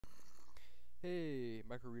Hey,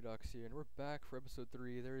 Micro Redux here, and we're back for episode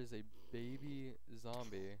 3. There is a baby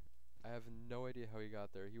zombie. I have no idea how he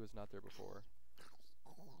got there. He was not there before.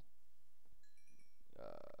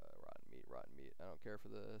 Rotten meat, rotten meat. I don't care for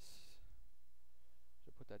this.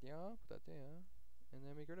 So put that down, and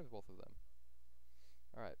then we get rid of both of them.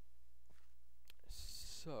 Alright.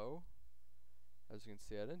 So, as you can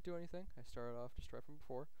see, I didn't do anything. I started off just right from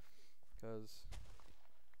before, because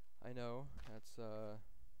I know that's a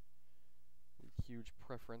huge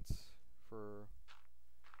preference for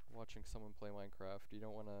watching someone play Minecraft. You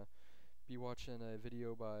don't want to be watching a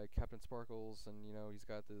video by Captain Sparkles and, you know, he's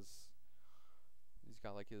got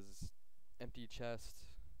like his empty chest,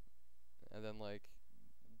 and then like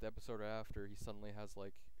the episode after he suddenly has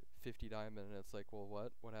like 50 diamond, and it's like, well,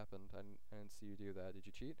 what happened? I didn't see you do that. Did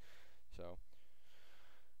you cheat? So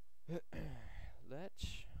you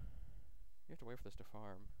have to wait for this to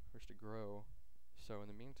farm, for this to grow. So in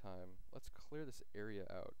the meantime, let's clear this area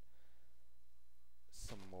out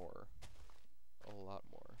some more. A lot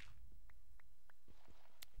more.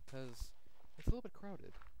 Because it's a little bit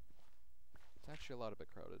crowded. It's actually a lot bit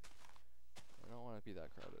crowded. I don't want to be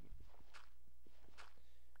that crowded.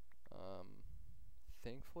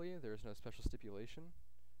 Thankfully, there's no special stipulation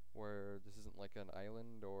where this isn't like an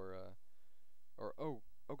island or oh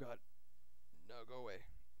god, no, go away.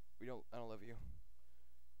 I don't love you.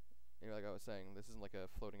 Anyway, like I was saying, this isn't like a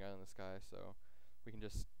floating island in the sky, so we can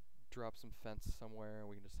just drop some fence somewhere.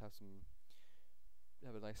 We can just have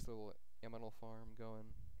a nice little animal farm going.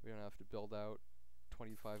 We don't have to build out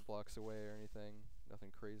 25 blocks away or anything. Nothing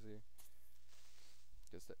crazy.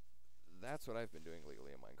 Because that's what I've been doing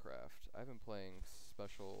lately in Minecraft. I've been playing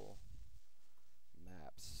special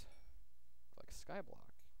maps like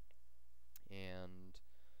Skyblock and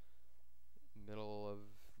middle of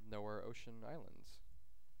nowhere ocean islands.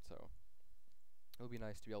 So it would be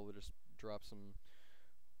nice to be able to just drop some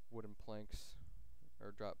wooden planks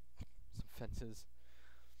or drop some fences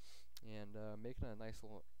and make it a nice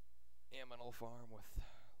little animal farm with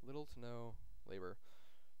little to no labor.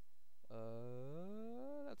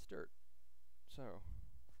 That's dirt. So,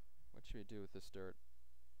 what should we do with this dirt?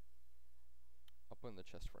 I'll put it in the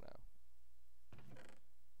chest for now,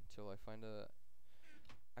 until I find a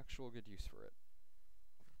actual good use for it.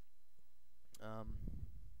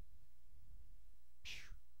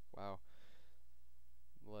 Wow.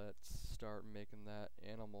 Let's start making that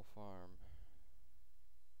animal farm.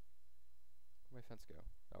 Where'd my fence go?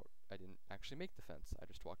 Oh, I didn't actually make the fence. I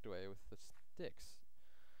just walked away with the sticks.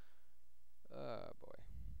 Boy.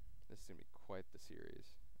 This is going to be quite the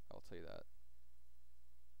series. I'll tell you that.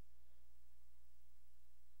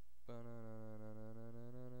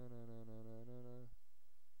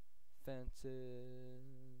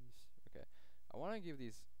 Fences. Okay. I want to give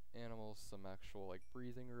these animals some actual like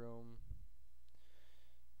breathing room.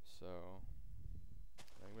 So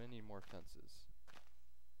I'm going to need more fences.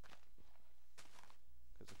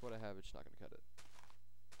 Because with what I have, it's not going to cut it.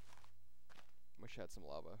 Wish I had some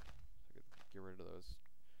lava, so I could get rid of those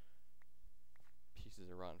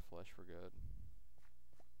pieces of rotten flesh for good.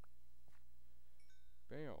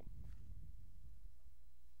 Bam.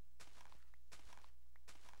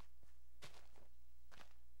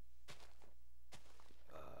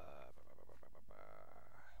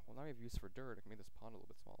 Well, now we have use for dirt. I can make this pond a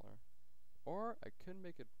little bit smaller. Or I could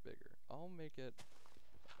make it bigger. I'll make it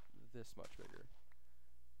this much bigger.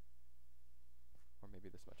 Or maybe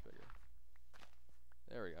this much bigger.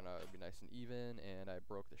 There we go. Now it would be nice and even, and I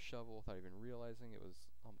broke the shovel without even realizing it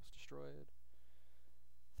was almost destroyed.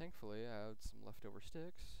 Thankfully, I had some leftover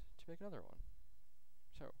sticks to make another one.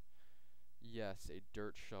 So, yes, a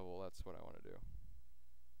dirt shovel, that's what I want to do.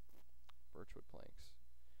 Birchwood planks.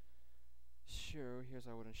 So, here's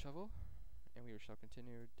our wooden shovel, and we shall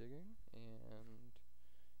continue digging and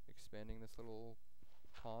expanding this little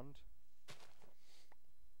pond.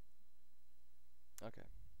 Okay.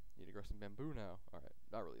 Need to grow some bamboo now. Alright,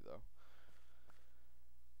 not really though.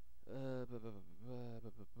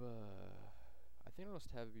 I think I'll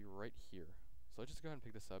just have it be right here. So let's just go ahead and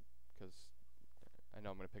pick this up, because I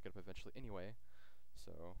know I'm going to pick it up eventually anyway.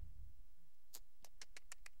 So,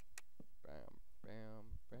 bam,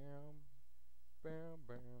 bam, bam, bam,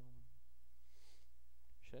 bam.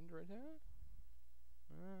 Should I end it right here?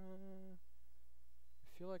 I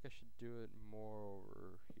feel like I should do it more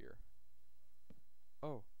over here.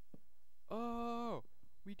 Oh! Oh!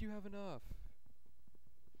 We do have enough!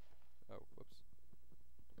 Oh, whoops.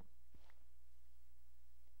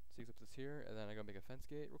 Six up this here, and then I go make a fence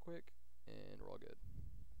gate real quick, and we're all good.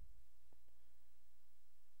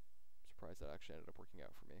 I'm surprised that actually ended up working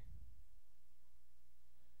out for me.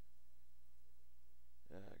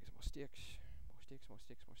 Get some more sticks. sticks, more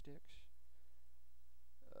sticks, more sticks.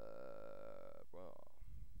 Well.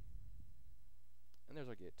 And there's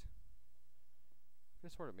our gate.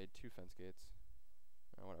 Just sort of made 2 fence gates.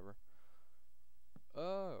 Oh, whatever.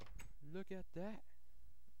 Oh, look at that.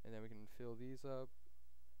 And then we can fill these up.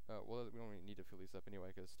 Well, we don't really need to fill these up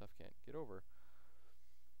anyway because stuff can't get over.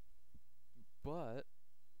 But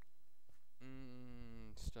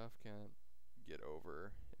stuff can't get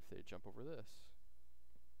over if they jump over this.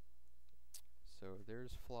 So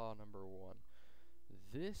there's flaw number 1.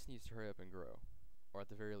 This needs to hurry up and grow. Or at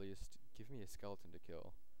the very least, give me a skeleton to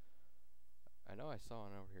kill. I know I saw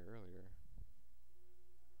one over here earlier.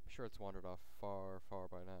 I'm sure it's wandered off far, far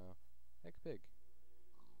by now. Heck, pig.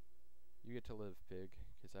 You get to live, pig,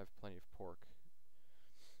 because I have plenty of pork.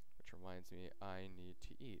 Which reminds me, I need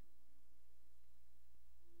to eat.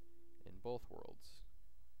 In both worlds.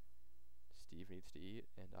 Steve needs to eat,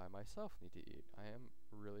 and I myself need to eat. I am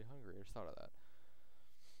really hungry. I just thought of that.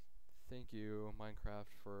 Thank you,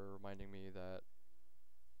 Minecraft, for reminding me that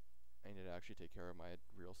I need to actually take care of my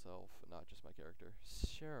real self, not just my character.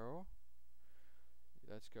 So,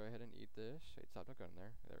 let's go ahead and eat this. Wait, stop, don't go in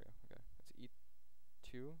there. There we go. Okay, let's eat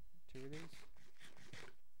two of these.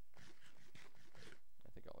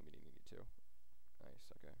 I think I'll immediately need 2.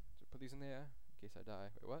 Nice, okay. So put these in there in case I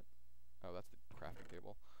die. Wait, what? Oh, that's the crafting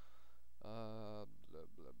table. Blah,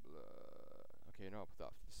 blah, blah. Okay, no, I'll put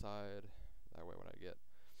that off to the side. That way when I get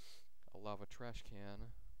a lava trash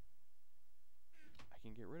can, I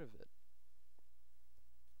can get rid of it.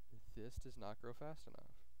 This does not grow fast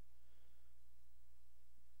enough.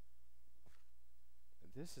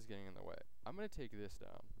 This is getting in the way. I'm going to take this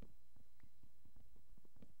down.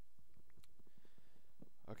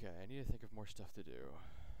 Okay, I need to think of more stuff to do.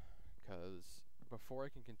 Because before I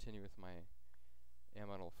can continue with my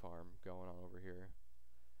animal farm going on over here,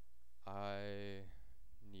 I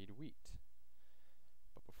need wheat.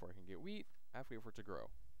 But before I can get wheat, I have to wait for it to grow.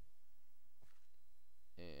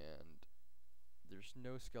 And there's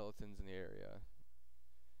no skeletons in the area,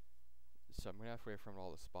 so I'm going to have to wait for them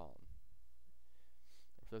all to spawn.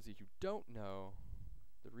 And for those of you who don't know,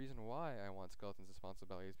 the reason why I want skeletons to spawn so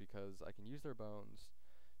badly is because I can use their bones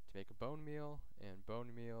to make a bone meal, and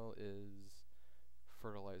bone meal is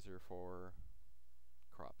fertilizer for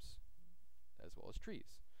crops, as well as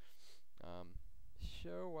trees.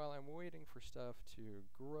 So while I'm waiting for stuff to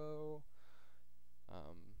grow,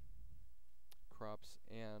 crops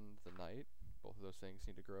and the night, both of those things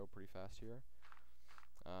need to grow pretty fast here.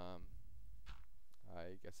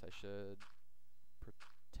 I guess I should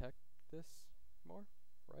protect this more,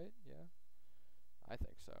 right? Yeah, I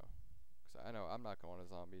think so. Because I know I'm not going to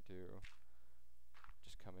zombie to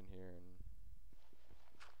just come in here and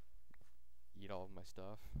eat all of my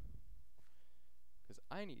stuff. Because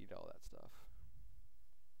I need to eat all that stuff.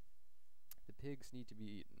 The pigs need to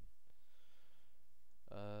be eaten.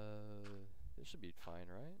 This should be fine,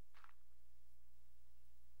 right?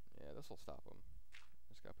 Yeah, this will stop them.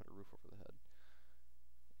 Just gotta put a roof over the head.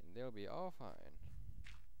 And they'll be all fine.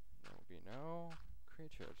 There will be no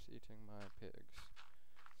creatures eating my pigs.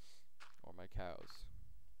 Or my cows.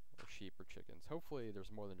 Or sheep or chickens. Hopefully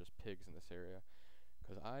there's more than just pigs in this area.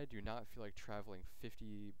 Because I do not feel like traveling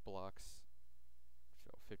 50 blocks.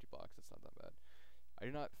 50 blocks, that's not that bad. I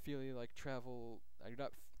do not feel like I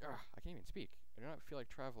can't even speak. I do not feel like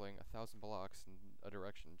traveling 1,000 blocks in a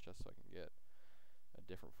direction just so I can get a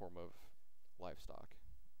different form of livestock.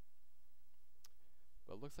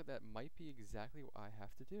 But it looks like that might be exactly what I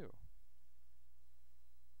have to do.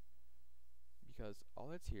 Because all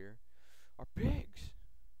that's here are pigs!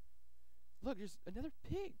 Look, there's another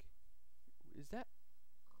pig! Is that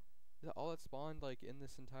all that spawned, like, in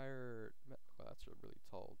this entire... Well, that's a really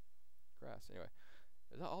tall grass. Anyway,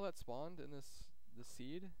 is that all that spawned in this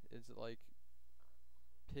seed? Is it, like,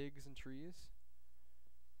 pigs and trees?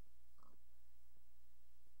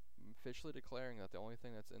 I'm officially declaring that the only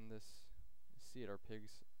thing that's in this seed are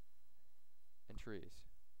pigs and trees.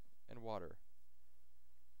 And water.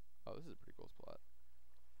 Oh, this is a pretty cool spot.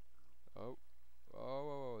 Oh.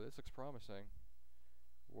 Oh, this looks promising.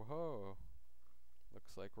 Whoa.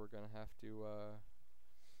 Looks like we're gonna have to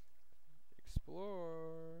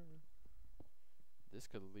explore. This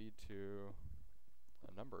could lead to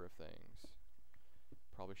a number of things.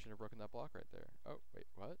 Probably shouldn't have broken that block right there. Oh, wait,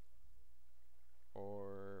 what?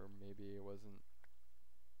 Or maybe it wasn't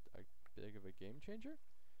a big of a game changer?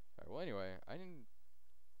 Alright, well anyway,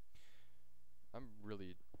 I'm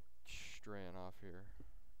really straying off here.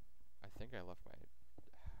 I think I left my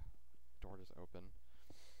door just open.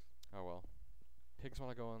 Oh well. Pigs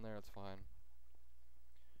want to go in there, it's fine.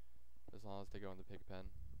 As long as they go in the pig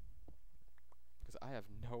pen. Because I have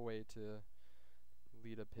no way to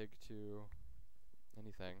lead a pig to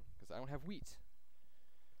anything, because I don't have wheat.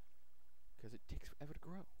 Because it takes forever to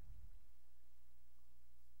grow.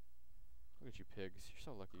 Look at you pigs. You're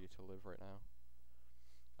so lucky to live right now.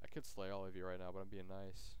 I could slay all of you right now, but I'm being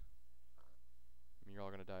nice. I mean, you're all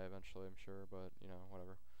gonna die eventually, I'm sure, but, you know,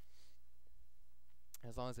 whatever.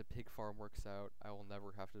 As long as a pig farm works out, I will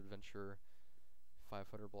never have to venture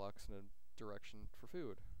 500 blocks in a direction for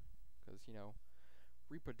food. Because, you know,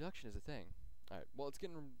 reproduction is a thing. Alright, well, it's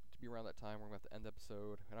getting to be around that time. We're going to have to end the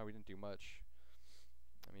episode. I know we didn't do much.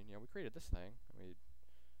 I mean, you know, we created this thing. We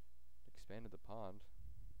expanded the pond.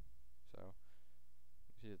 So,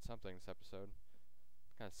 we did something this episode.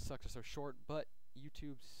 Kind of sucks it's so short, but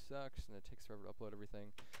YouTube sucks, and it takes forever to upload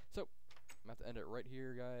everything. So, I'm going to have to end it right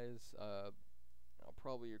here, guys. I'll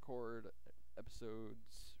probably record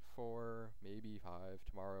episodes 4, maybe 5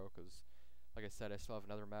 tomorrow, because, like I said, I still have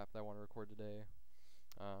another map that I want to record today.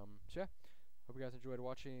 So yeah, hope you guys enjoyed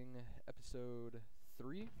watching episode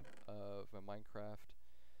 3 of a Minecraft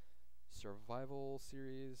survival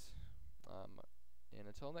series. And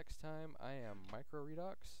until next time, I am Micro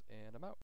Redox, and I'm out.